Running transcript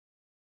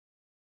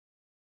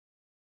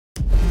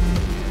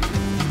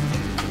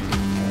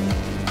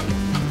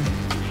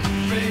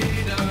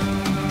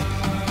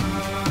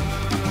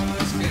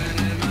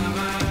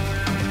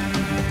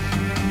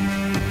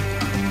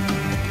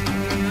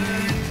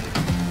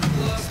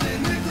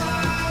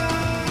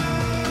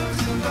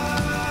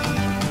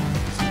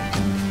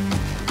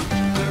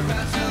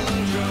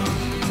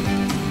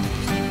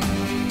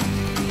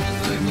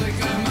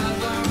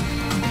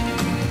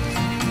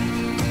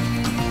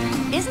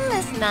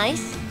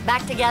nice?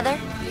 Back together?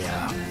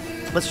 Yeah.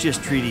 Let's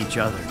just treat each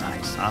other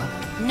nice, huh?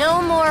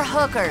 No more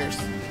hookers.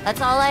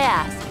 That's all I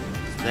ask.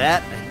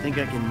 That, I think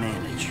I can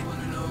manage.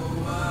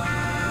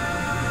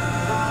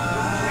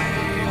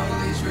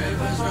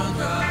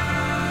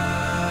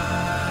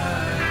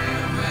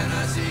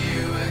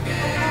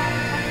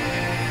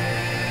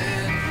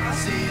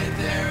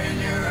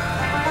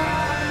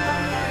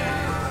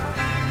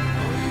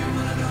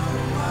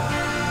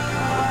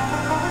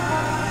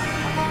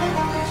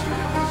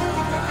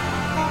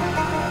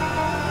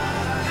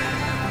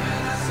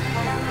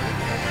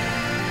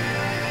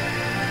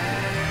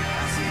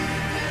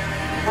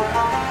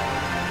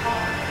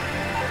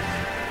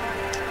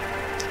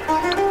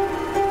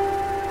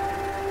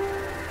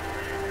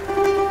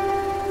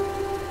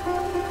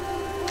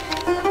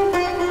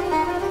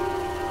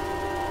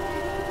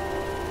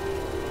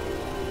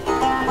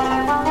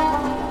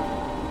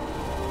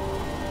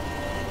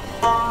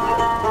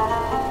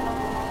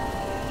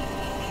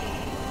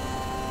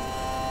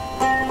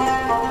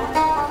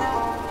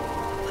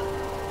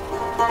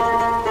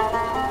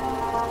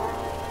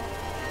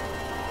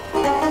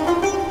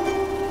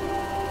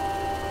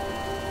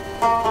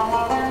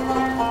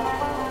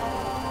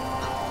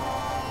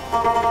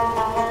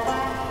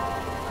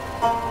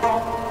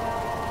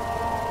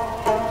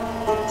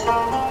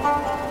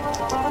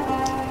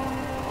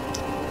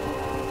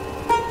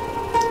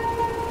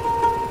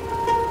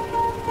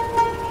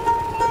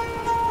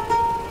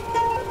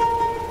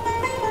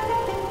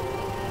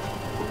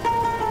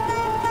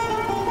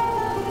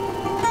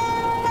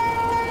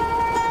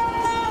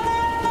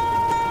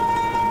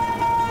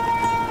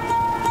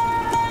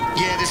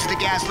 This is the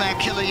Gasland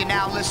Killer. You're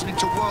now listening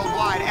to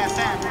Worldwide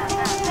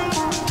FM.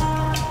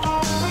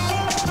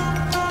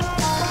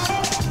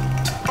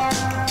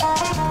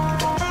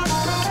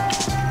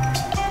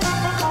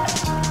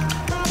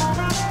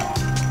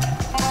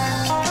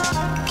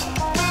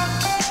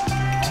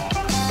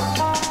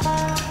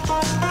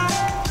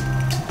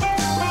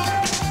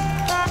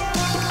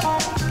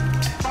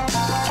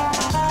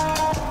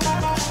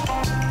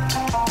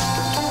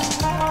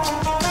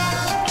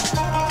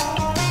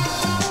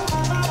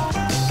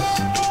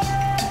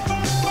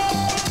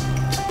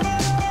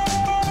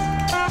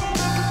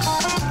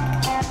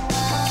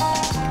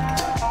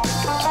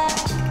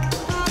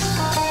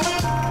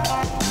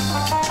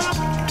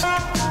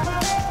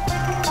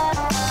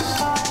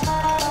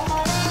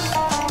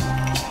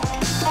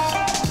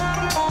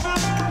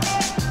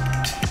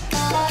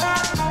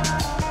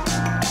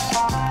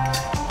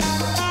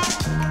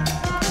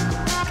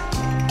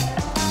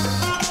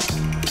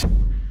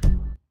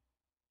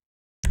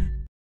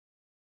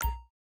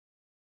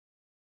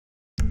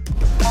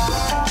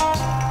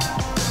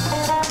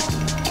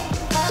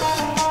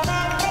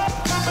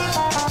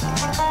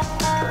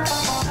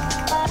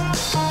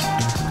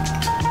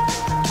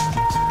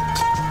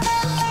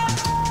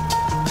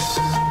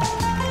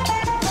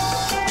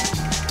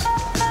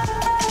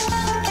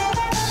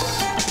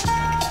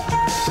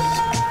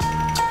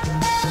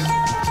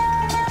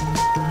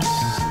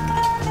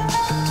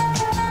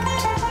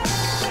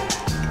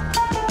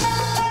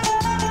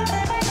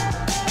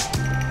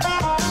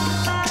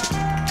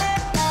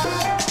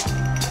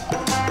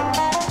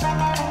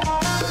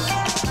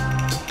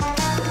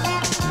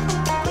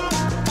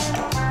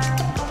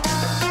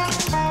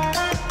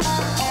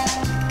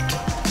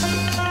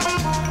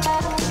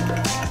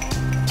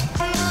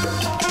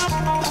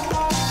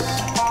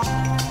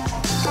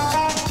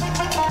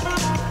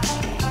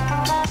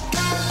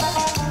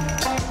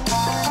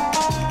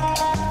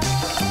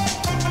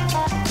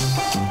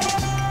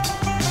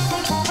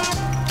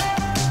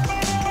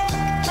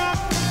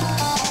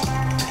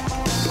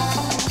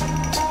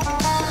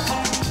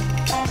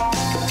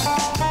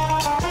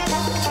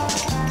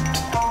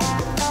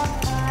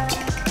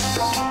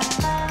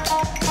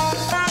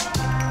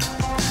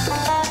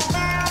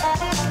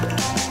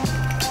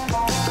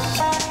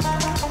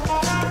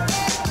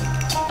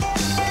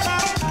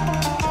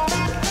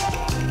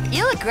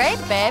 Great,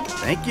 babe.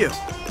 Thank you.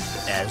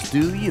 As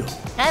do you.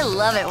 I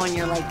love it when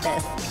you're like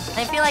this.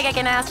 I feel like I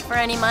can ask for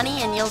any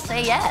money and you'll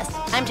say yes.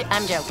 I'm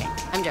joking.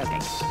 I'm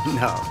joking.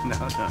 No, you're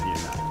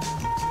not.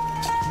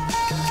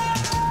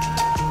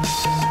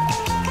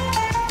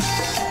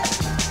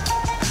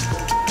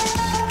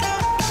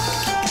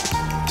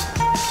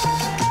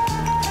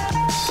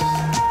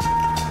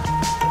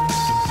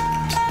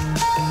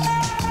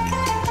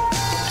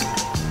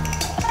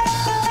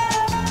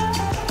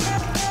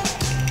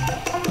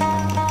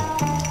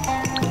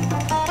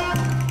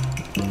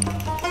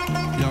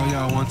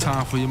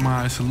 Time for your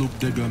mind, it's a Loop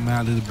Digger,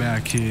 Mad to the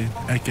Bad Kid,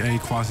 aka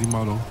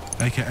Quasimodo,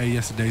 aka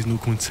yesterday's new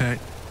quintet,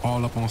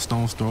 all up on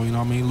Stone Store, you know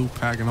what I mean? Loop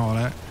Pack and all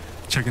that.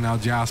 Checking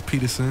out Giles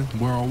Peterson,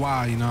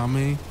 worldwide, you know what I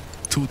mean?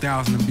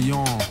 2000 and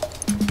beyond.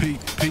 Pete.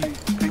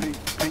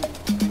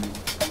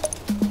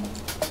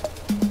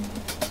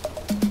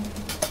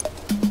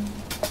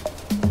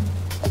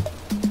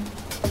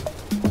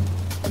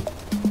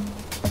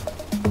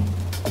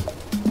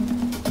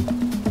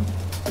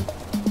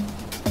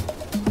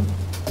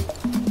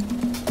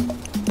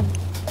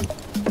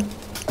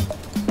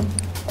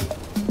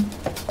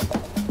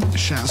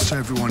 Shouts to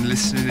everyone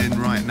listening in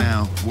right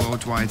now.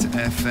 Worldwide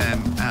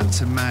FM, out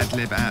to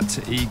Madlib, out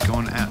to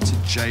Egon, out to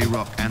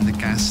J-Rock and the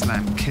Gas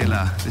Lamp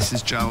Killer. This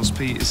is Giles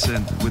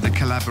Peterson with a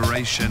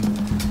collaboration.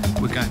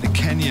 We're going to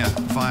Kenya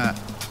via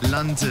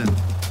London,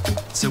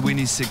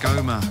 Zawini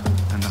Sigoma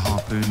and the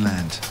Harpoon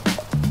Land.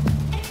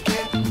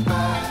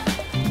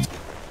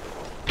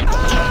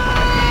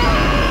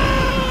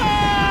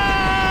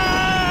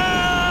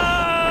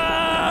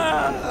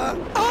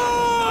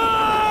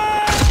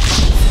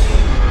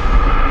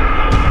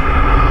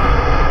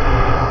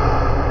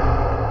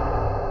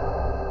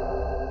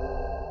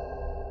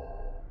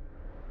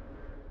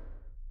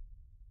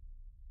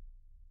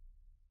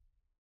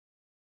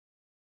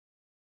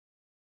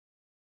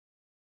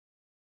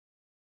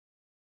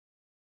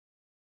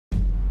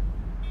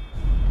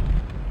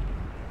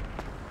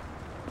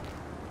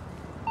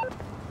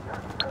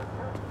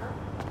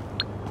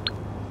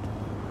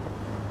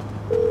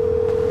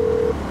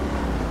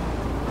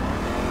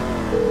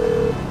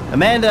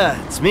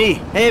 Amanda, it's me.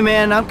 Hey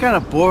man, I'm kind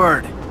of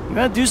bored. You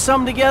wanna do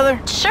something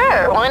together?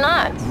 Sure, why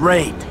not?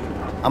 Great.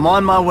 I'm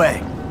on my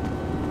way.